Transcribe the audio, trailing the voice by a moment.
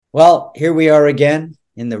Well, here we are again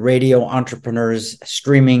in the Radio Entrepreneurs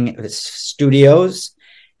streaming studios.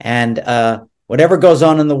 And whatever goes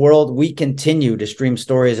on in the world, we continue to stream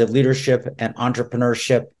stories of leadership and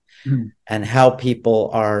entrepreneurship and how people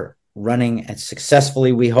are running and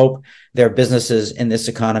successfully, we hope, their businesses in this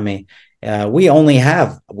economy. We only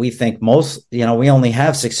have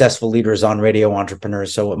successful leaders on Radio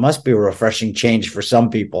Entrepreneurs. So it must be a refreshing change for some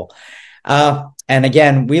people. And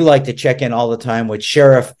again, we like to check in all the time with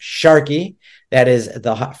Sheriff Sharkey. That is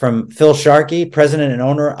from Phil Sharkey, president and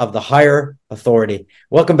owner of the Hire Authority.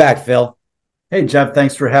 Welcome back, Phil. Hey, Jeff,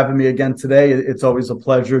 thanks for having me again today. It's always a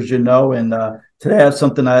pleasure, as you know. And today I have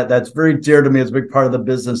something that's very dear to me as a big part of the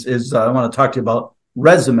business is I want to talk to you about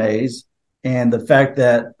resumes and the fact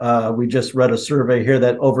that we just read a survey here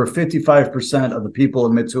that over 55% of the people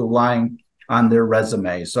admit to lying on their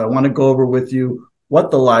resume. So I want to go over with you what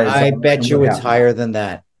the lie is. I bet you it's higher than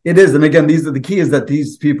that. It is. And again, the key is that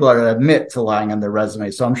these people are admit to lying on their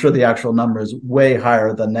resume. So I'm sure the actual number is way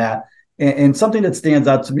higher than that. And something that stands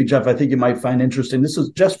out to me, Jeff, I think you might find interesting. This is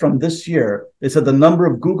just from this year. They said the number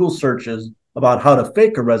of Google searches about how to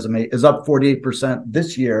fake a resume is up 48%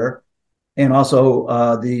 this year. And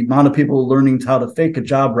also the amount of people learning how to fake a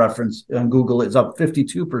job reference on Google is up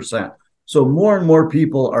 52%. So more and more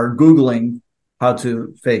people are Googling how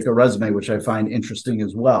to fake a resume, which I find interesting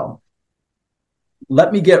as well.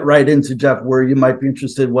 Let me get right into, Jeff, where you might be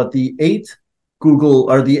interested, what the eight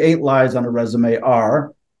lies on a resume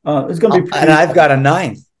are. It's going to be and I've got a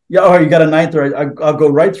ninth. Yeah, you got a ninth. Right. I'll go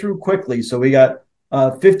right through quickly. So we got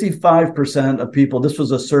 55% of people. This was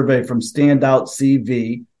a survey from Standout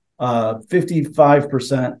CV.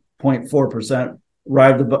 55.4%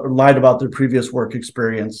 lied about their previous work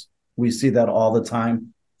experience. We see that all the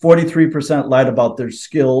time. 43% lied about their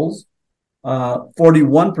skills.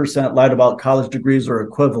 41% lied about college degrees or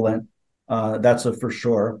equivalent. That's a for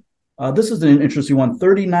sure. This is an interesting one.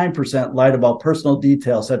 39% lied about personal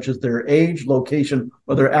details such as their age, location,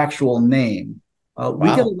 or their actual name. We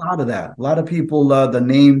get a lot of that. A lot of people, the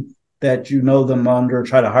name that you know them under,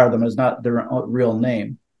 try to hire them is not their real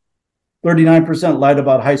name. 39% lied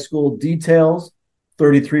about high school details.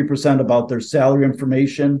 33% about their salary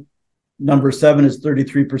information. Number 7 is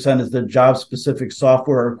 33% is the job-specific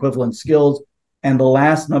software or equivalent skills. And the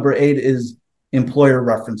last, number 8, is employer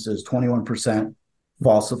references, 21%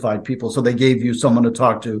 falsified people. So they gave you someone to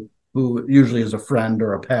talk to who usually is a friend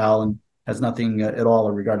or a pal and has nothing at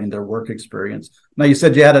all regarding their work experience. Now, you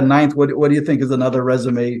said you had a ninth. What do you think is another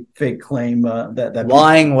resume fake claim? that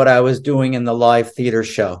lying what I was doing in the live theater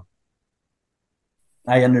show.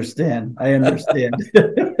 I understand.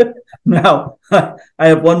 Now, I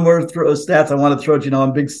have one more stats I want to throw at you. I'm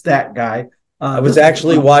a big stat guy. I was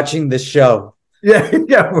actually watching this show. Yeah.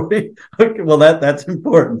 Okay, well, that's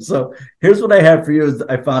important. So here's what I have for you is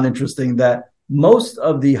I found interesting that most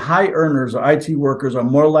of the high earners or IT workers are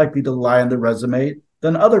more likely to lie on their resume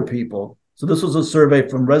than other people. So this was a survey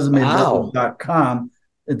from resume.com.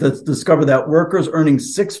 It discovered that workers earning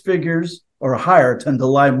 6 figures or higher tend to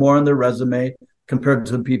lie more on their resume compared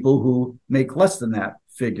to people who make less than that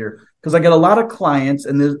figure. Because I get a lot of clients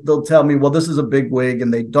and they'll tell me, well, this is a big wig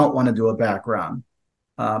and they don't want to do a background.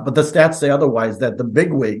 But the stats say otherwise, that the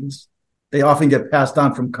big wigs, they often get passed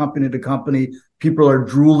on from company to company. People are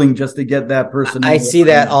drooling just to get that person. I see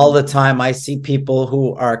that all the time. I see people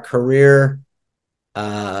who are career,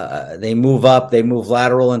 they move up, they move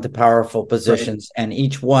lateral into powerful positions, right. And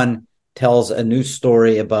each one tells a new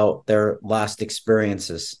story about their last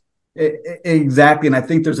experiences. Exactly. And I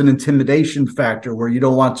think there's an intimidation factor where you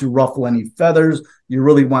don't want to ruffle any feathers. You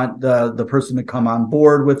really want the person to come on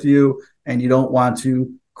board with you, and you don't want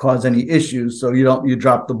to cause any issues. So you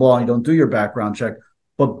drop the ball and you don't do your background check.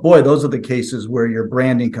 But boy, those are the cases where your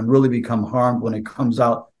branding can really become harmed when it comes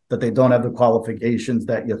out that they don't have the qualifications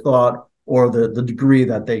that you thought or the degree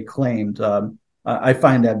that they claimed. I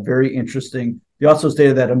find that very interesting. They also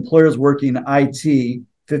stated that employers working IT,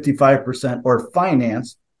 55%, or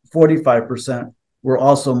finance, 45%, were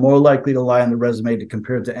also more likely to lie on the resume to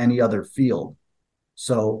compare to any other field.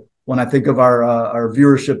 So when I think of our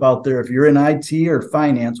viewership out there, if you're in IT or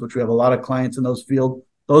finance, which we have a lot of clients in those fields,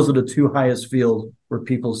 those are the 2 highest fields where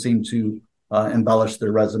people seem to embellish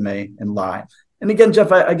their resume and lie. And again,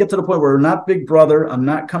 Jeff, I get to the point where we're not Big Brother. I'm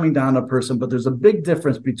not coming down on a person, but there's a big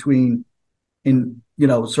difference between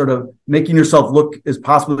sort of making yourself look as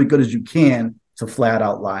possibly good as you can to flat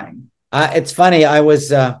out lying. It's funny. I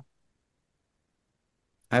was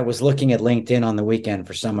looking at LinkedIn on the weekend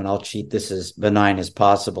for someone. I'll cheat this as benign as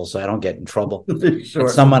possible so I don't get in trouble. Sure.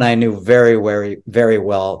 But someone I knew very, very, very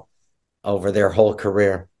well over their whole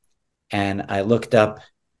career. And I looked up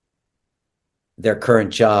their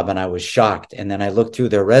current job, and I was shocked. And then I looked through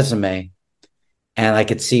their resume, and I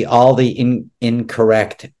could see all the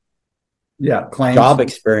incorrect claims, job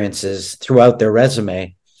experiences throughout their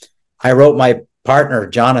resume. I wrote my partner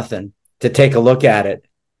Jonathan to take a look at it,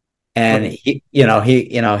 and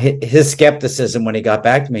his skepticism when he got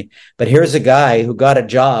back to me. But here's a guy who got a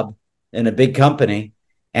job in a big company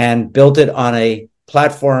and built it on a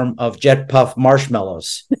platform of jet puff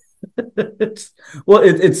marshmallows.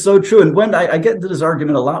 It's so true. And when I get into this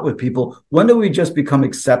argument a lot with people, when do we just become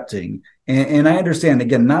accepting? And I understand,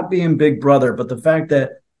 again, not being big brother, but the fact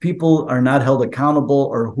that people are not held accountable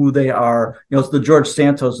or who they are. It's the George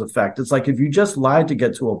Santos effect. It's like, if you just lied to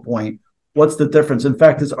get to a point, what's the difference? In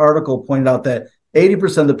fact, this article pointed out that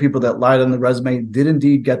 80% of the people that lied on the resume did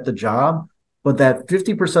indeed get the job, but that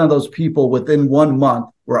 50% of those people within 1 month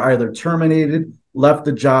were either terminated, left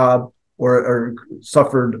the job, or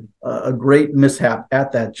suffered a great mishap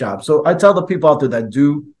at that job. So I tell the people out there that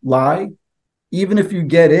do lie, even if you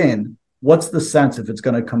get in, what's the sense if it's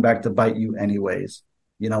going to come back to bite you anyways?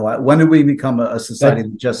 When do we become a society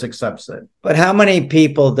that just accepts it? But how many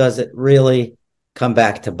people does it really come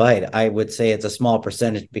back to bite? I would say it's a small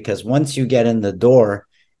percentage, because once you get in the door,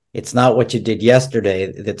 it's not what you did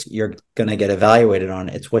yesterday that you're going to get evaluated on.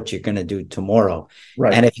 It's what you're going to do tomorrow.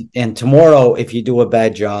 Right. And tomorrow, if you do a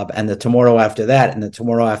bad job, and the tomorrow after that, and the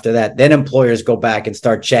tomorrow after that, then employers go back and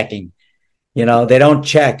start checking. They don't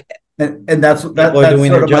check. And that's sort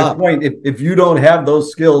of my point. If you don't have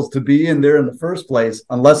those skills to be in there in the first place,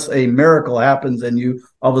 unless a miracle happens and you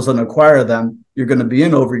all of a sudden acquire them, you're going to be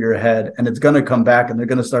in over your head, and it's going to come back, and they're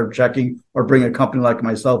going to start checking, or bring a company like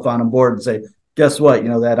myself on board and say, guess what?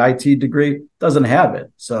 That IT degree doesn't have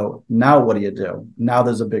it. So now what do you do? Now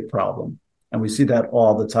there's a big problem. And we see that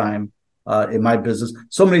all the time in my business.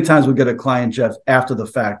 So many times we get a client, Jeff, after the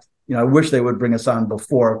fact. I wish they would bring us on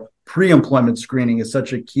before. Pre-employment screening is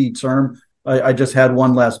such a key term. I just had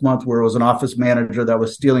one last month where it was an office manager that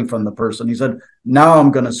was stealing from the person. He said, now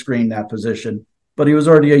I'm going to screen that position. But he was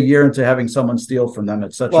already a year into having someone steal from them.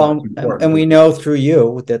 It's such important. And we know through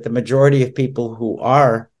you that the majority of people who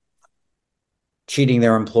are cheating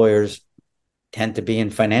their employers tend to be in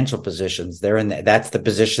financial positions. That's the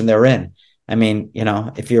position they're in. I mean,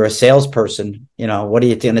 if you're a salesperson, what are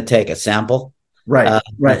you going to take? A sample? Right,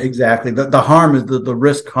 exactly. The harm is the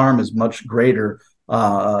risk harm is much greater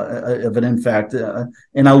of an impact.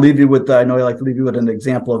 And I'll leave you with, I know I like to leave you with an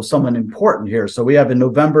example of someone important here. So we have in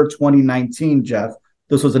November 2019, Jeff,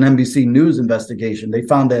 this was an NBC News investigation. They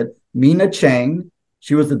found that Mina Chang,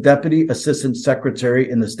 she was the Deputy Assistant Secretary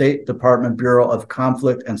in the State Department Bureau of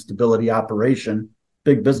Conflict and Stability Operation,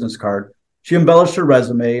 big business card. She embellished her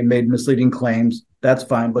resume and made misleading claims. That's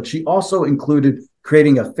fine. But she also included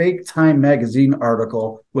creating a fake Time magazine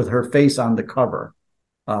article with her face on the cover.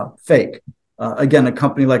 Fake. Again, a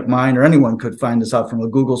company like mine or anyone could find this out from a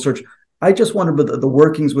Google search. I just wonder the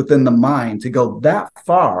workings within the mind to go that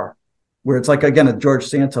far, where it's like, again, a George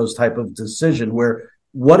Santos type of decision where,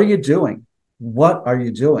 what are you doing? What are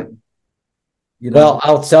you doing? Well,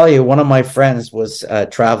 I'll tell you, one of my friends was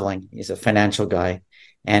traveling. He's a financial guy,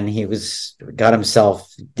 and he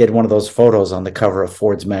did one of those photos on the cover of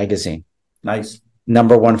Ford's magazine. Nice.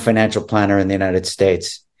 #1 financial planner in the United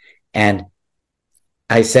States. And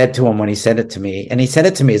I said to him when he sent it to me, and he sent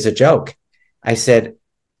it to me as a joke, I said,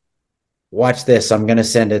 watch this. I'm going to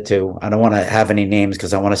send it to, I don't want to have any names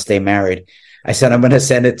because I want to stay married. I said, I'm going to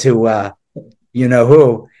send it to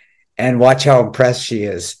who, and watch how impressed she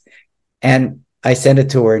is. And I sent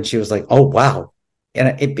it to her, and she was like, oh, wow.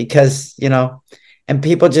 And because, and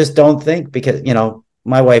people just don't think, because,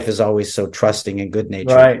 my wife is always so trusting and good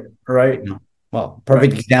natured. Right. Well,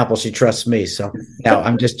 perfect example. She trusts me. So no,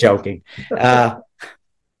 I'm just joking. No,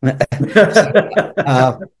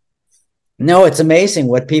 it's amazing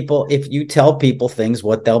what people, if you tell people things,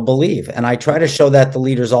 what they'll believe. And I try to show that to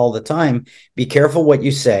leaders all the time. Be careful what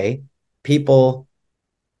you say. People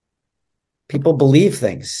believe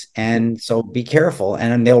things. And so be careful,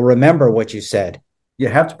 and they'll remember what you said. You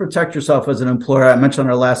have to protect yourself as an employer. I mentioned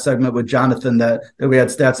on our last segment with Jonathan that we had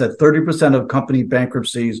stats that 30% of company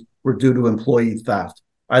bankruptcies were due to employee theft.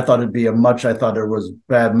 I thought it was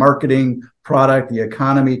bad marketing, product, the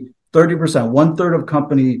economy. 30%, 1/3 of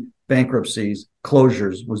company bankruptcies,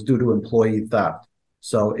 closures was due to employee theft.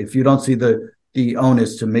 So if you don't see the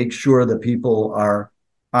onus to make sure that people are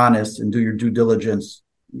honest and do your due diligence,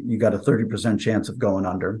 you got a 30% chance of going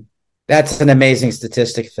under. That's an amazing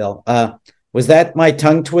statistic, Phil. Was that my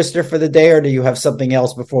tongue twister for the day, or do you have something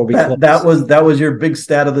else before we close? That was your big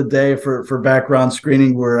stat of the day for background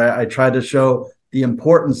screening, where I tried to show the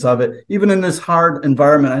importance of it. Even in this hard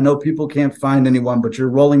environment, I know people can't find anyone, but you're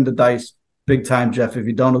rolling the dice big time, Jeff, if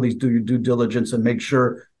you don't at least do your due diligence and make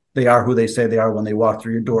sure they are who they say they are when they walk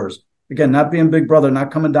through your doors. Again, not being big brother,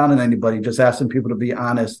 not coming down on anybody, just asking people to be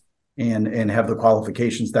honest and have the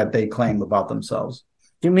qualifications that they claim about themselves.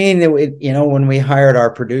 You mean that when we hired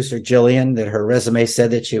our producer Jillian, that her resume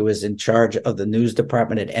said that she was in charge of the news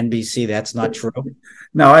department at NBC? That's not true.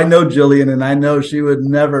 Now, I know Jillian, and I know she would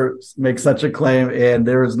never make such a claim, and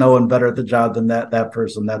there is no one better at the job than that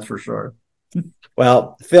person. That's for sure.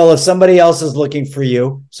 Well, Phil, if somebody else is looking for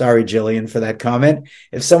you, sorry, Jillian, for that comment.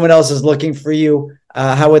 If someone else is looking for you,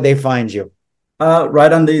 how would they find you?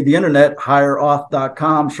 Right on the internet,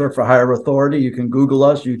 hireauth.com, short for higher authority. You can Google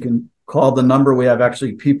us. You can call the number. We have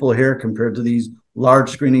actually people here compared to these large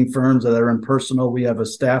screening firms that are impersonal. We have a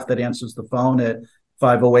staff that answers the phone at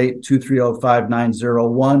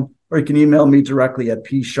 508-230-5901, or you can email me directly at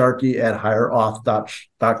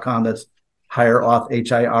psharkey@hireauth.com. That's hireauth,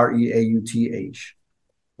 HIREAUTH.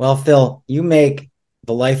 Well, Phil, you make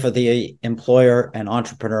the life of the employer and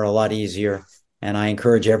entrepreneur a lot easier, and I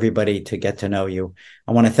encourage everybody to get to know you.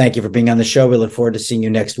 I want to thank you for being on the show. We look forward to seeing you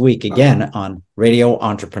next week again on Radio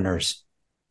Entrepreneurs.